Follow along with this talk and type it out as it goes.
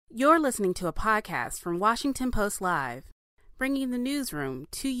You're listening to a podcast from Washington Post Live, bringing the newsroom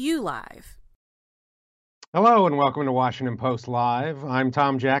to you live. Hello and welcome to Washington Post Live. I'm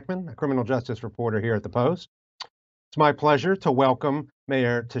Tom Jackman, a criminal justice reporter here at the Post. It's my pleasure to welcome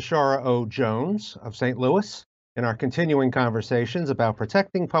Mayor Tishaura Jones of St. Louis in our continuing conversations about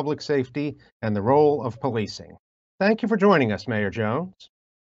protecting public safety and the role of policing. Thank you for joining us, Mayor Jones.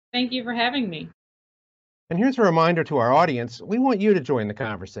 Thank you for having me. And here's a reminder to our audience, we want you to join the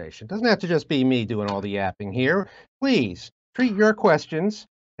conversation. It doesn't have to just be me doing all the yapping here. Please treat your questions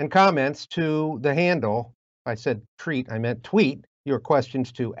and comments to the handle. If I said treat, I meant tweet your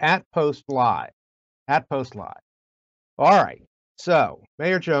questions to @PostLive, @PostLive. All right, so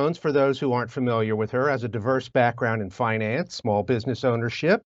Mayor Jones, for those who aren't familiar with her, has a diverse background in finance, small business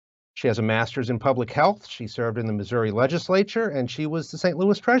ownership. She has a master's in public health. She served in the Missouri legislature, and she was the St.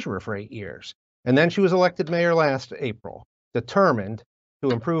 Louis treasurer for 8 years. And then she was elected mayor last April, determined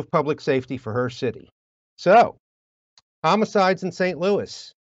to improve public safety for her city. So, homicides in St.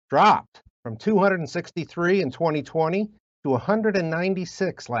 Louis dropped from 263 in 2020 to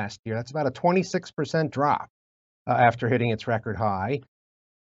 196 last year. That's about a 26% drop after hitting its record high.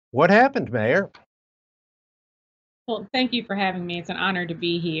 What happened, Mayor? Well, thank you for having me. It's an honor to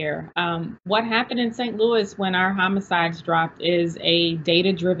be here. What happened in St. Louis when our homicides dropped is a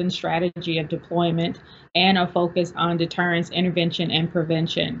data-driven strategy of deployment and a focus on deterrence, intervention, and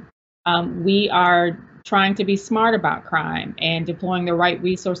prevention. We are trying to be smart about crime and deploying the right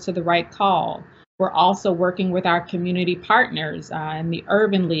resource to the right call. We're also working with our community partners in the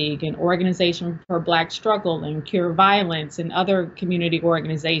Urban League and Organization for Black Struggle and Cure Violence and other community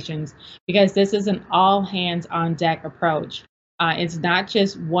organizations, because this is an all hands on deck approach. It's not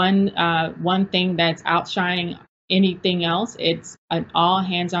just one thing that's outshining anything else. It's an all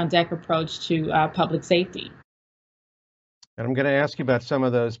hands on deck approach to public safety. And I'm going to ask you about some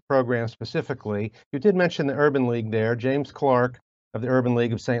of those programs specifically. You did mention the Urban League there. James Clark of the Urban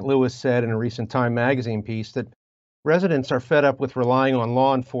League of St. Louis said in a recent Time magazine piece that residents are fed up with relying on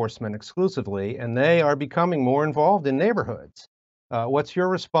law enforcement exclusively, and they are becoming more involved in neighborhoods. What's your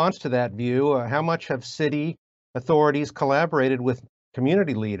response to that view? How much have city authorities collaborated with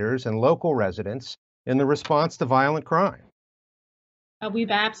community leaders and local residents in the response to violent crime?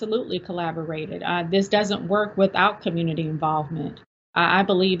 We've absolutely collaborated. This doesn't work without community involvement. I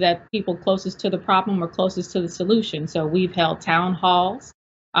believe that people closest to the problem are closest to the solution. So we've held town halls.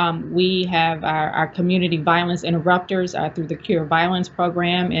 We have our community violence interrupters through the Cure Violence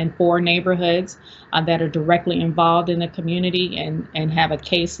program in 4 neighborhoods that are directly involved in the community and have a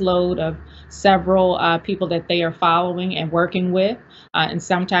caseload of several people that they are following and working with. And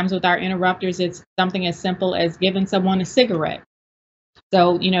sometimes with our interrupters, it's something as simple as giving someone a cigarette.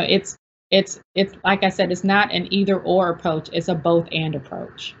 So, it's like I said, it's not an either or approach. It's a both and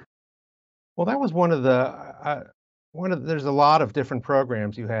approach. Well, that was one of the there's a lot of different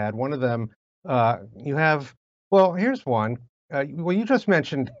programs you had. One of them you have, well, here's one. Well, you just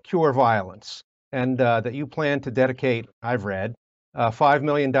mentioned Cure Violence and that you plan to dedicate, I've read, $5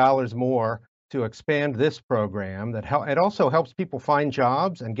 million more to expand this program. It also helps people find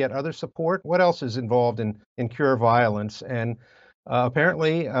jobs and get other support. What else is involved in Cure Violence? And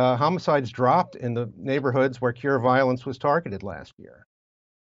apparently, homicides dropped in the neighborhoods where Cure Violence was targeted last year.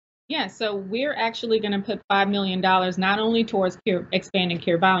 Yeah, so we're actually going to put $5 million not only towards expanding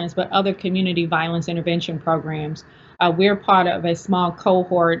Cure Violence, but other community violence intervention programs. We're part of a small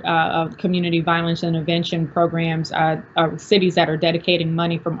cohort of community violence intervention programs, cities that are dedicating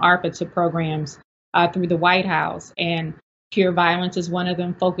money from ARPA to programs through the White House. And Cure Violence is one of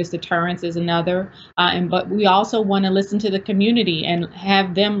them. Focus deterrence is another. But we also want to listen to the community and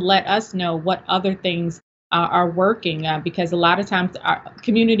have them let us know what other things are working, because a lot of times our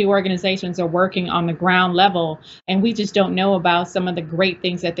community organizations are working on the ground level and we just don't know about some of the great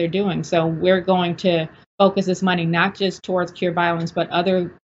things that they're doing. So we're going to focus this money not just towards Cure Violence, but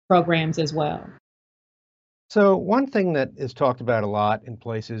other programs as well. So one thing that is talked about a lot in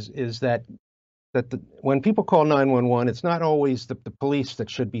places is that when people call 911, it's not always the police that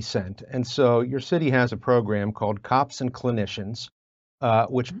should be sent. And so your city has a program called Cops and Clinicians,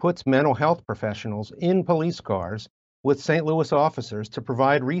 which puts mental health professionals in police cars with St. Louis officers to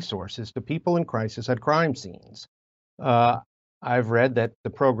provide resources to people in crisis at crime scenes. I've read that the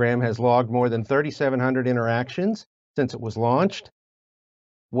program has logged more than 3,700 interactions since it was launched.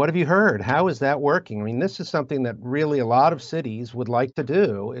 What have you heard? How is that working? I mean, this is something that really a lot of cities would like to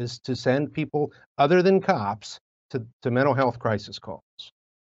do, is to send people other than cops to mental health crisis calls.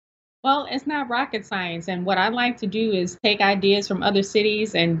 Well, it's not rocket science. And what I like to do is take ideas from other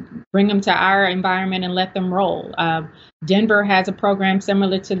cities and bring them to our environment and let them roll. Denver has a program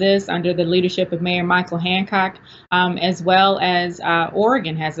similar to this under the leadership of Mayor Michael Hancock, as well as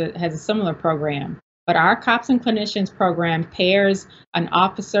Oregon has a similar program. But our Cops and Clinicians program pairs an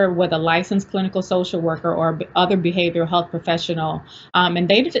officer with a licensed clinical social worker or other behavioral health professional, and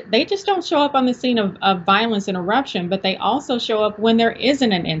they just don't show up on the scene of violence and eruption, but they also show up when there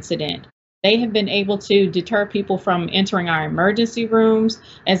isn't an incident. They have been able to deter people from entering our emergency rooms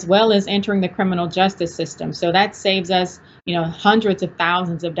as well as entering the criminal justice system. So that saves us, hundreds of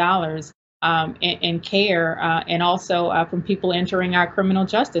thousands of dollars in care and also from people entering our criminal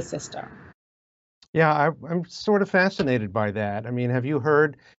justice system. Yeah, I'm sort of fascinated by that. I mean, have you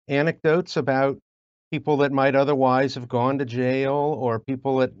heard anecdotes about people that might otherwise have gone to jail or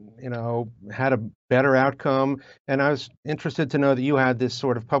people that, had a better outcome? And I was interested to know that you had this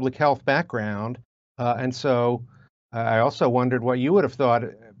sort of public health background. And so I also wondered what you would have thought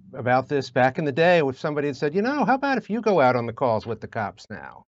about this back in the day if somebody had said, how about if you go out on the calls with the cops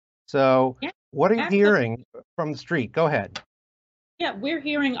now? So Yeah, what are you absolutely. hearing from the street? Go ahead. Yeah, we're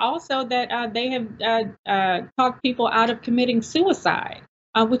hearing also that they have talked people out of committing suicide,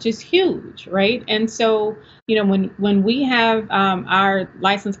 which is huge, right? And so, when we have our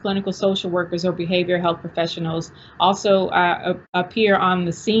licensed clinical social workers or behavioral health professionals also appear on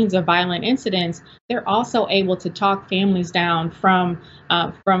the scenes of violent incidents, they're also able to talk families down from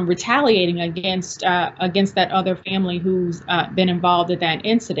retaliating against that other family who's been involved in that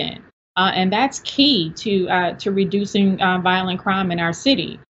incident. And that's key to reducing violent crime in our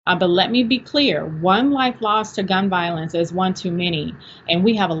city. But let me be clear, one life lost to gun violence is one too many, and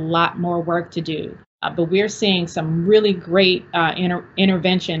we have a lot more work to do. But we're seeing some really great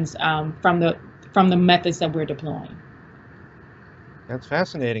interventions from the methods that we're deploying. That's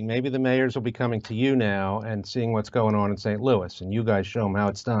fascinating. Maybe the mayors will be coming to you now and seeing what's going on in St. Louis, and you guys show them how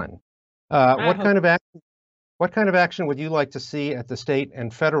it's done. I hope. What kind of action would you like to see at the state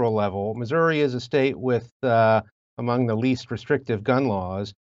and federal level? Missouri is a state with among the least restrictive gun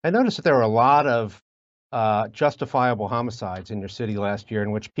laws. I noticed that there were a lot of justifiable homicides in your city last year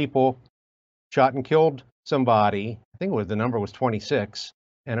in which people shot and killed somebody. I think the number was 26,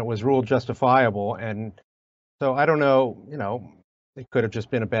 and it was ruled justifiable. And so I don't know, it could have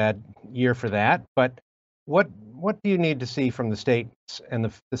just been a bad year for that. But what do you need to see from the states and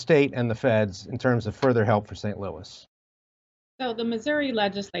the state and the feds in terms of further help for St. Louis? So the Missouri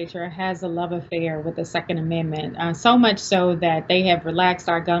legislature has a love affair with the Second Amendment, so much so that they have relaxed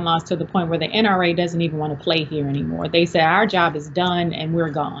our gun laws to the point where the NRA doesn't even want to play here anymore. They say our job is done and we're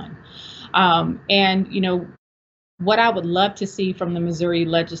gone. And what I would love to see from the Missouri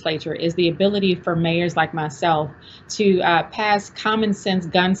legislature is the ability for mayors like myself to pass common sense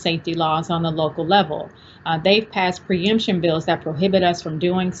gun safety laws on the local level. They've passed preemption bills that prohibit us from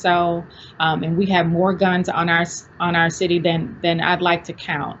doing so, and we have more guns on our city than I'd like to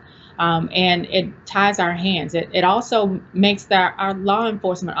count. And it ties our hands. It also makes our law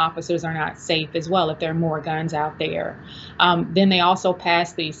enforcement officers are not safe as well if there are more guns out there. Then they also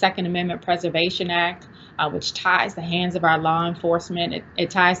passed the Second Amendment Preservation Act, which ties the hands of our law enforcement.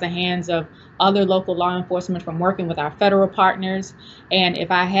 It ties the hands of other local law enforcement from working with our federal partners. And if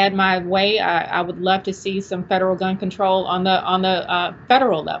I had my way, I would love to see some federal gun control on the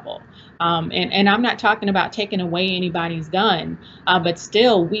federal level. And I'm not talking about taking away anybody's gun, but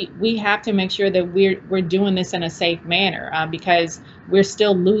still, we have to make sure that we're doing this in a safe manner because we're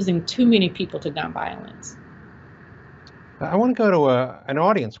still losing too many people to gun violence. I want to go to an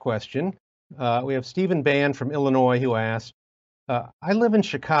audience question. We have Stephen Bann from Illinois who asked, I live in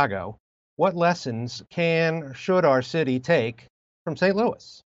Chicago. What lessons can or should our city take from St.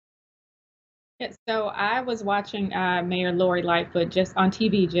 Louis? Yeah, so I was watching Mayor Lori Lightfoot just on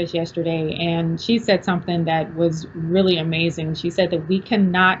TV just yesterday, and she said something that was really amazing. She said that we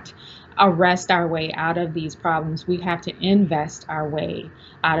cannot arrest our way out of these problems. We have to invest our way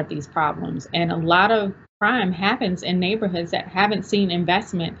out of these problems. And a lot of crime happens in neighborhoods that haven't seen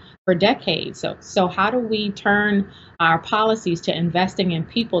investment for decades. So how do we turn our policies to investing in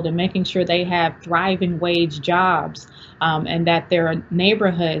people, to making sure they have thriving wage jobs, and that their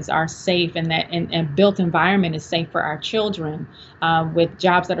neighborhoods are safe, and that and built environment is safe for our children, with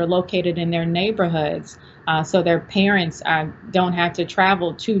jobs that are located in their neighborhoods, so their parents don't have to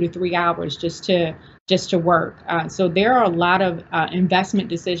travel 2 to 3 hours just to work. So there are a lot of investment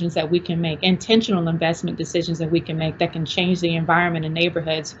decisions that we can make, intentional investment decisions that we can make that can change the environment and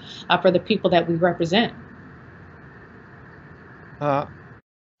neighborhoods for the people that we represent.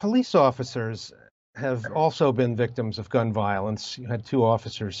 Police officers, have also been victims of gun violence. You had 2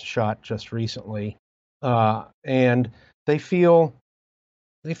 officers shot just recently, and they feel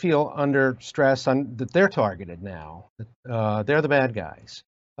under stress that they're targeted now. They're the bad guys.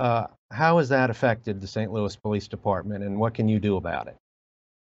 How has that affected the St. Louis Police Department, and what can you do about it?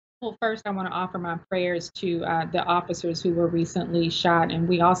 Well, first, I want to offer my prayers to the officers who were recently shot. And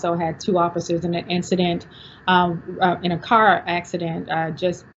we also had 2 officers in an incident, in a car accident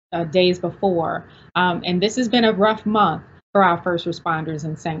just days before. And this has been a rough month for our first responders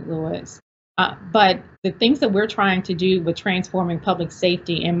in St. Louis. But the things that we're trying to do with transforming public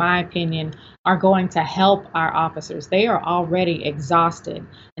safety, in my opinion, are going to help our officers. They are already exhausted.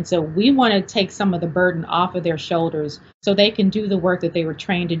 And so we want to take some of the burden off of their shoulders so they can do the work that they were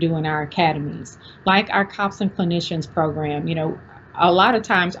trained to do in our academies, like our Cops and Clinicians program. A lot of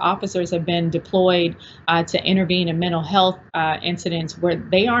times officers have been deployed to intervene in mental health incidents where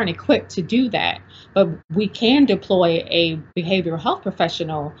they aren't equipped to do that. But we can deploy a behavioral health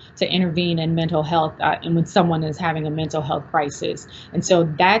professional to intervene in mental health and when someone is having a mental health crisis. And so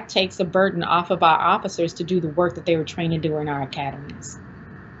that takes a burden off of our officers to do the work that they were trained to do in our academies.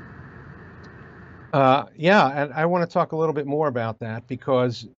 Yeah, and I want to talk a little bit more about that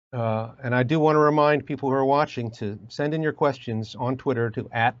because, and I do want to remind people who are watching to send in your questions on Twitter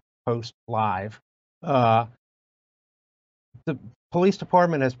to @postlive. The police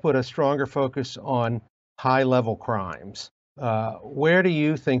department has put a stronger focus on high-level crimes. Where do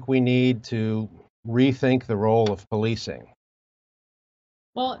you think we need to rethink the role of policing?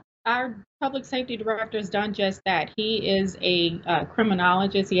 Well, our public safety director has done just that. He is a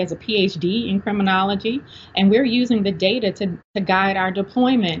criminologist. He has a PhD in criminology, and we're using the data to guide our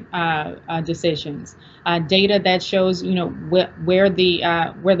deployment decisions. Data that shows, where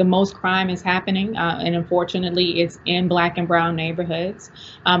the most crime is happening, and unfortunately, it's in Black and brown neighborhoods.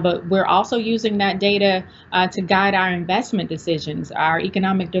 But we're also using that data to guide our investment decisions, our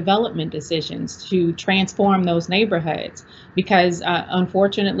economic development decisions, to transform those neighborhoods. Because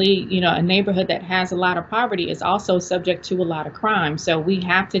unfortunately, a neighborhood that has a lot of poverty is also subject to a lot of crime. So we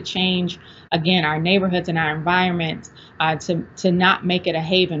have to change, again, our neighborhoods and our environment to not make it a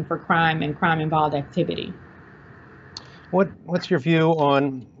haven for crime and crime-involved activity. What's your view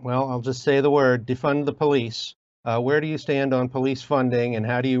on, well, I'll just say the word, defund the police? Where do you stand on police funding, and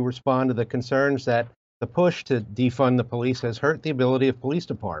how do you respond to the concerns that the push to defund the police has hurt the ability of police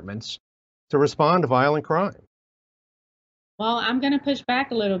departments to respond to violent crime? Well, I'm going to push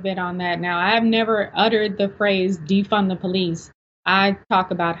back a little bit on that. Now, I've never uttered the phrase defund the police. I talk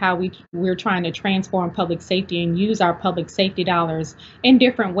about how we're trying to transform public safety and use our public safety dollars in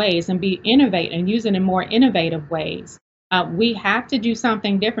different ways and be innovative and use it in more innovative ways. We have to do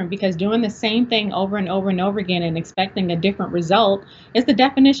something different because doing the same thing over and over and over again and expecting a different result is the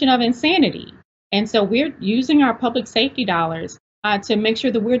definition of insanity. And so we're using our public safety dollars to make sure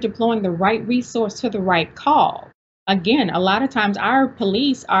that we're deploying the right resource to the right call. Again, a lot of times our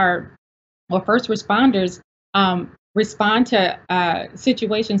police or first responders respond to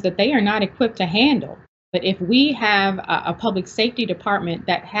situations that they are not equipped to handle. But if we have a public safety department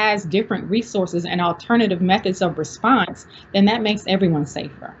that has different resources and alternative methods of response, then that makes everyone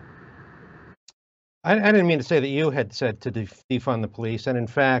safer. I didn't mean to say that you had said to defund the police. And in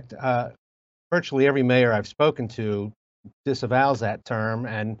fact, virtually every mayor I've spoken to disavows that term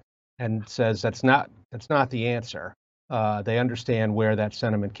and says that's not the answer. They understand where that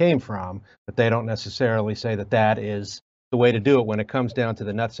sentiment came from, but they don't necessarily say that is the way to do it when it comes down to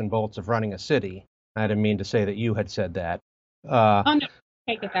the nuts and bolts of running a city. I didn't mean to say that you had said that. Oh, no,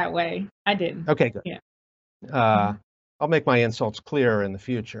 take it that way. I didn't. Okay, good. Yeah. I'll make my insults clearer in the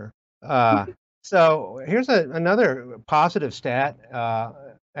future. So here's another positive stat out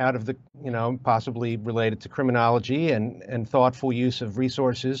of the, possibly related to criminology and thoughtful use of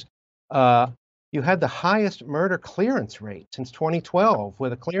resources. You had the highest murder clearance rate since 2012,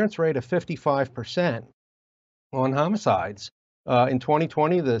 with a clearance rate of 55% on homicides. In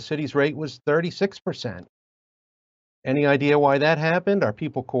 2020, the city's rate was 36%. Any idea why that happened? Are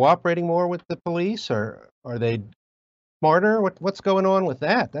people cooperating more with the police, or are they smarter? What's going on with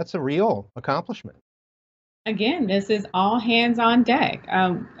that? That's a real accomplishment. Again, this is all hands on deck.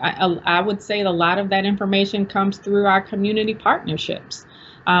 I would say a lot of that information comes through our community partnerships.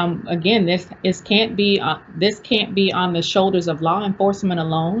 Again, this can't be on the shoulders of law enforcement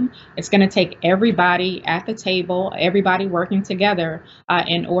alone. It's going to take everybody at the table, everybody working together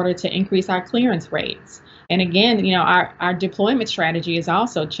in order to increase our clearance rates. And again, our deployment strategy has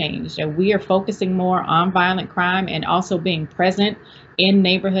also changed. We are focusing more on violent crime and also being present in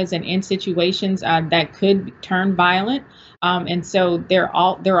neighborhoods and in situations that could turn violent. And so there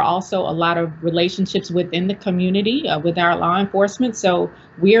are also a lot of relationships within the community with our law enforcement. So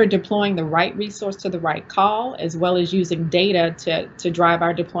we are deploying the right resource to the right call, as well as using data to drive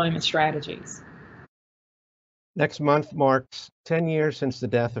our deployment strategies. Next month marks 10 years since the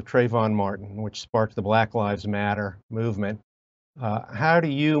death of Trayvon Martin, which sparked the Black Lives Matter movement. How do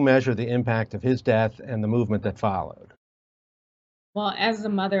you measure the impact of his death and the movement that followed? Well, as the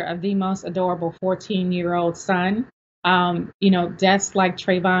mother of the most adorable 14-year-old son, deaths like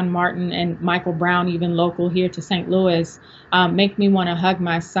Trayvon Martin and Michael Brown, even local here to St. Louis, make me want to hug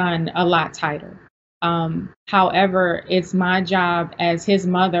my son a lot tighter. However, it's my job as his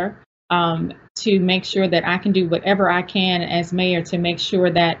mother to make sure that I can do whatever I can as mayor to make sure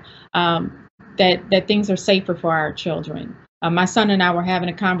that that things are safer for our children. My son and I were having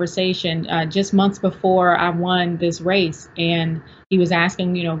a conversation just months before I won this race, and he was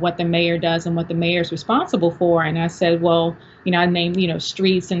asking, what the mayor does and what the mayor is responsible for. And I said, well, I named,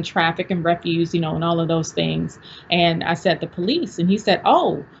 streets and traffic and refuse, and all of those things. And I said the police, and he said,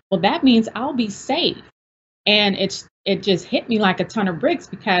 oh, well, that means I'll be safe. And it just hit me like a ton of bricks,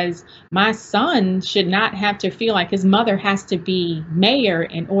 because my son should not have to feel like his mother has to be mayor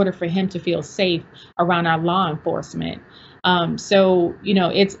in order for him to feel safe around our law enforcement. So,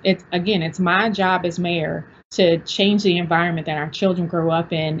 it's my job as mayor to change the environment that our children grow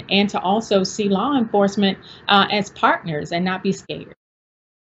up in, and to also see law enforcement as partners and not be scared.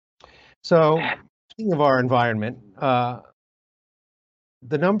 So, speaking of our environment, the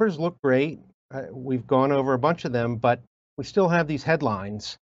numbers look great. We've gone over a bunch of them, but we still have these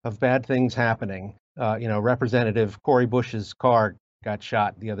headlines of bad things happening. Representative Cori Bush's car got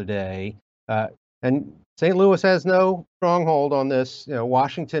shot the other day. And St. Louis has no stronghold on this.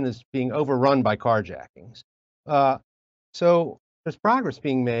 Washington is being overrun by carjackings. So there's progress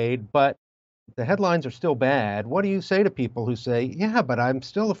being made, but the headlines are still bad. What do you say to people who say, yeah, but I'm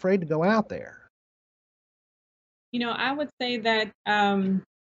still afraid to go out there? I would say that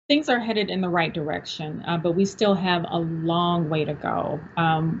things are headed in the right direction, but we still have a long way to go.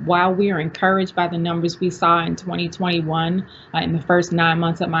 While we are encouraged by the numbers we saw in 2021, in the first 9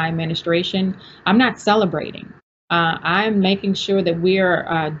 months of my administration, I'm not celebrating. I'm making sure that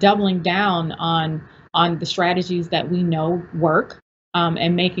we're doubling down on the strategies that we know work,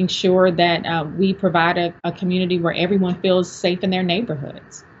 and making sure that we provide a community where everyone feels safe in their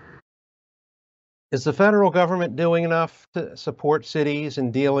neighborhoods. Is the federal government doing enough to support cities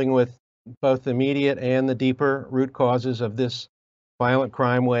in dealing with both the immediate and the deeper root causes of this violent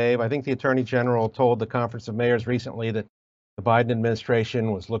crime wave? I think the Attorney General told the Conference of Mayors recently that the Biden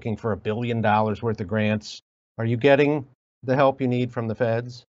administration was looking for $1 billion worth of grants. Are you getting the help you need from the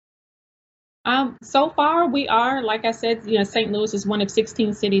feds? So far, we are, like I said, St. Louis is one of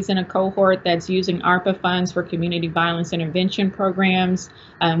 16 cities in a cohort that's using ARPA funds for community violence intervention programs.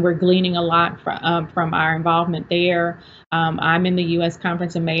 We're gleaning a lot from our involvement there. I'm in the U.S.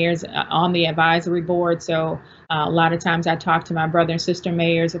 Conference of Mayors on the advisory board. So a lot of times I talk to my brother and sister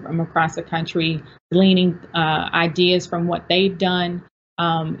mayors from across the country, gleaning ideas from what they've done.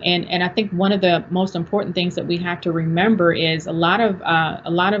 And I think one of the most important things that we have to remember is a lot of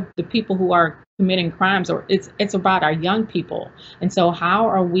the people who are committing crimes, or it's about our young people. And so how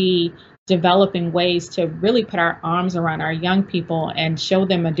are we developing ways to really put our arms around our young people and show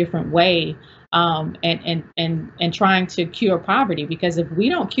them a different way, and trying to cure poverty? Because if we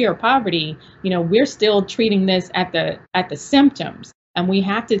don't cure poverty, we're still treating this at the symptoms. And we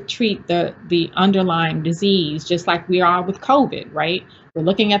have to treat the underlying disease, just like we are with COVID, right? We're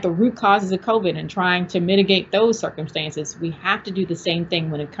looking at the root causes of COVID and trying to mitigate those circumstances. We have to do the same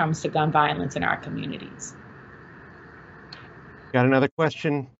thing when it comes to gun violence in our communities. Got another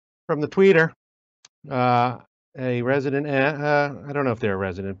question from the tweeter. A resident, I don't know if they're a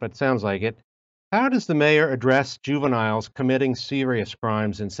resident, but sounds like it. How does the mayor address juveniles committing serious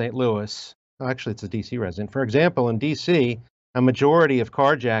crimes in St. Louis? Oh, actually, it's a DC resident. For example, in DC, a majority of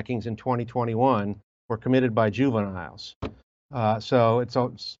carjackings in 2021 were committed by juveniles. So it's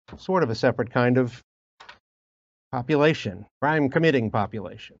sort of a separate kind of population, crime committing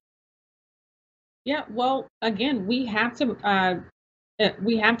population. Yeah, well, again, we have to put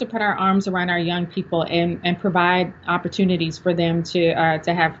our arms around our young people and provide opportunities for them to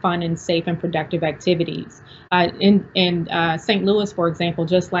have fun and safe and productive activities. In St. Louis, for example,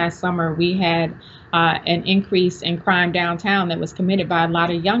 just last summer, we had an increase in crime downtown that was committed by a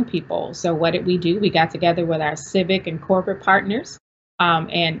lot of young people. So what did we do? We got together with our civic and corporate partners.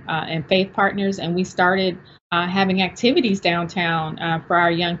 and faith partners, and we started having activities downtown for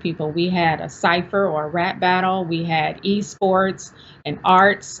our young people. We had a cipher or a rap battle. We had esports and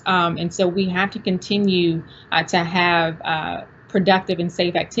arts, and so we have to continue to have productive and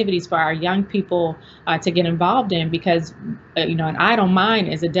safe activities for our young people to get involved in, because an idle mind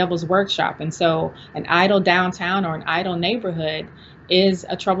is a devil's workshop, and so an idle downtown or an idle neighborhood is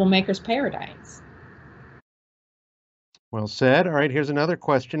a troublemaker's paradise. Well said. All right, here's another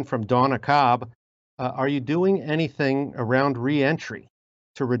question from Donna Cobb. Are you doing anything around reentry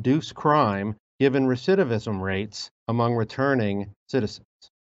to reduce crime given recidivism rates among returning citizens?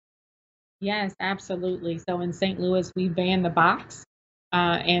 Yes, absolutely. So in St. Louis, we ban the box,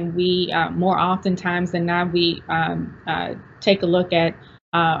 and we more oftentimes than not, we take a look at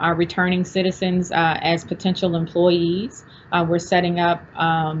our returning citizens as potential employees. We're setting up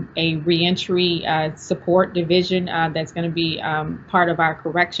a reentry support division that's going to be part of our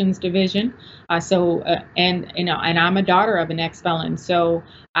corrections division. And I'm a daughter of an ex-felon, so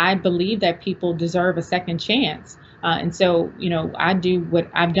I believe that people deserve a second chance. And so, I've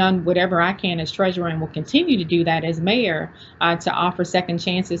done whatever I can as treasurer, and will continue to do that as mayor to offer second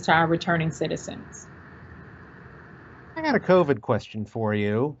chances to our returning citizens. I got a COVID question for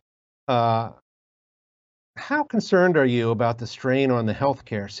you. How concerned are you about the strain on the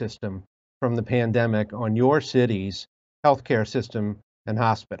healthcare system from the pandemic on your city's healthcare system and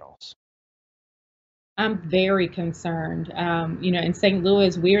hospitals? I'm very concerned. In St.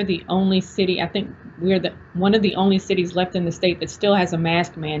 Louis, we're the only city, I think we're one of the only cities left in the state that still has a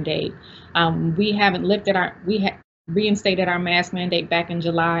mask mandate. We haven't reinstated our mask mandate back in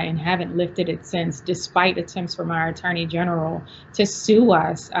July and haven't lifted it since, despite attempts from our attorney general to sue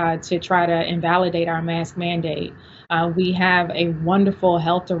us to try to invalidate our mask mandate. We have a wonderful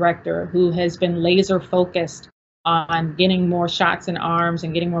health director who has been laser focused on getting more shots in arms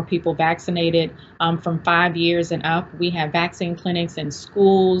and getting more people vaccinated from 5 years and up. We have vaccine clinics in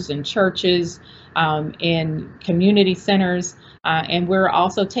schools and churches, in community centers, and we're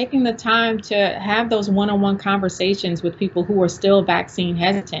also taking the time to have those one-on-one conversations with people who are still vaccine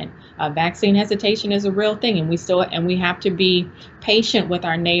hesitant. Vaccine hesitation is a real thing, and we have to be patient with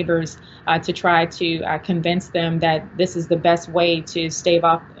our neighbors to try to convince them that this is the best way to stave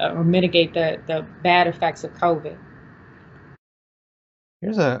off or mitigate the bad effects of COVID.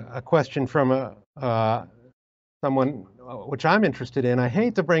 Here's a question from someone which I'm interested in. I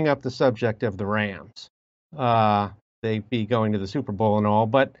hate to bring up the subject of the Rams. They be going to the Super Bowl and all,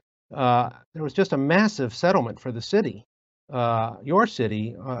 but there was just a massive settlement for the city, your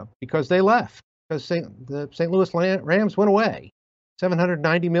city, because they left, because the St. Louis Rams went away.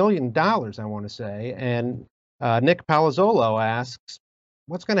 $790 million, I want to say. And Nick Palazzolo asks,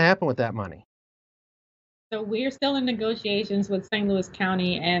 what's going to happen with that money? So we're still in negotiations with St. Louis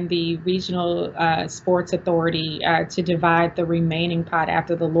County and the Regional Sports Authority to divide the remaining pot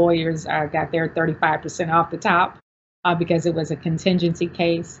after the lawyers got their 35% off the top because it was a contingency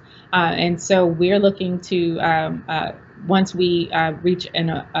case. And so we're looking to, once we reach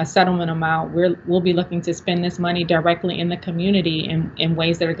a settlement amount, we'll be looking to spend this money directly in the community in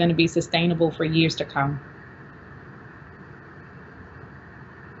ways that are going to be sustainable for years to come.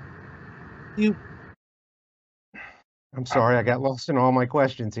 I'm sorry, I got lost in all my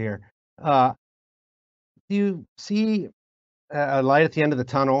questions here. Do you see a light at the end of the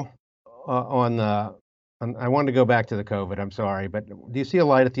tunnel I wanted to go back to the COVID, I'm sorry, but do you see a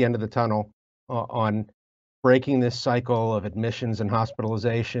light at the end of the tunnel on breaking this cycle of admissions and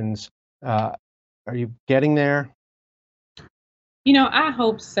hospitalizations? Are you getting there? I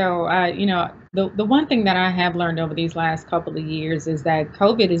hope so. The one thing that I have learned over these last couple of years is that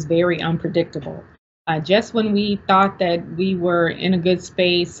COVID is very unpredictable. Just when we thought that we were in a good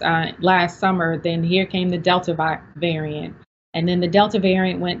space last summer, then here came the Delta variant. And then the Delta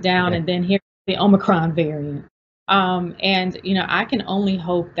variant went down, and then here the Omicron variant. I can only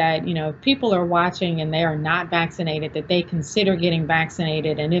hope that, if people are watching and they are not vaccinated, that they consider getting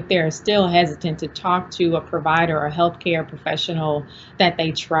vaccinated. And if they're still hesitant, to talk to a provider or healthcare professional that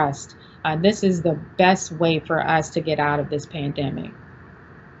they trust. This is the best way for us to get out of this pandemic.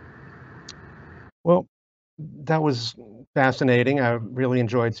 Well, that was fascinating. I really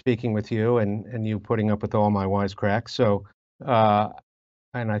enjoyed speaking with you and you putting up with all my wisecracks. So,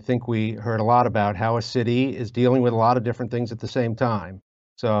 and I think we heard a lot about how a city is dealing with a lot of different things at the same time.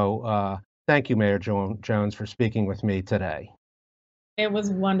 So thank you, Mayor Jones, for speaking with me today. It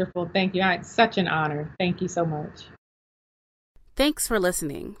was wonderful. Thank you. It's such an honor. Thank you so much. Thanks for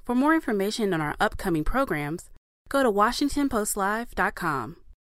listening. For more information on our upcoming programs, go to WashingtonPostLive.com.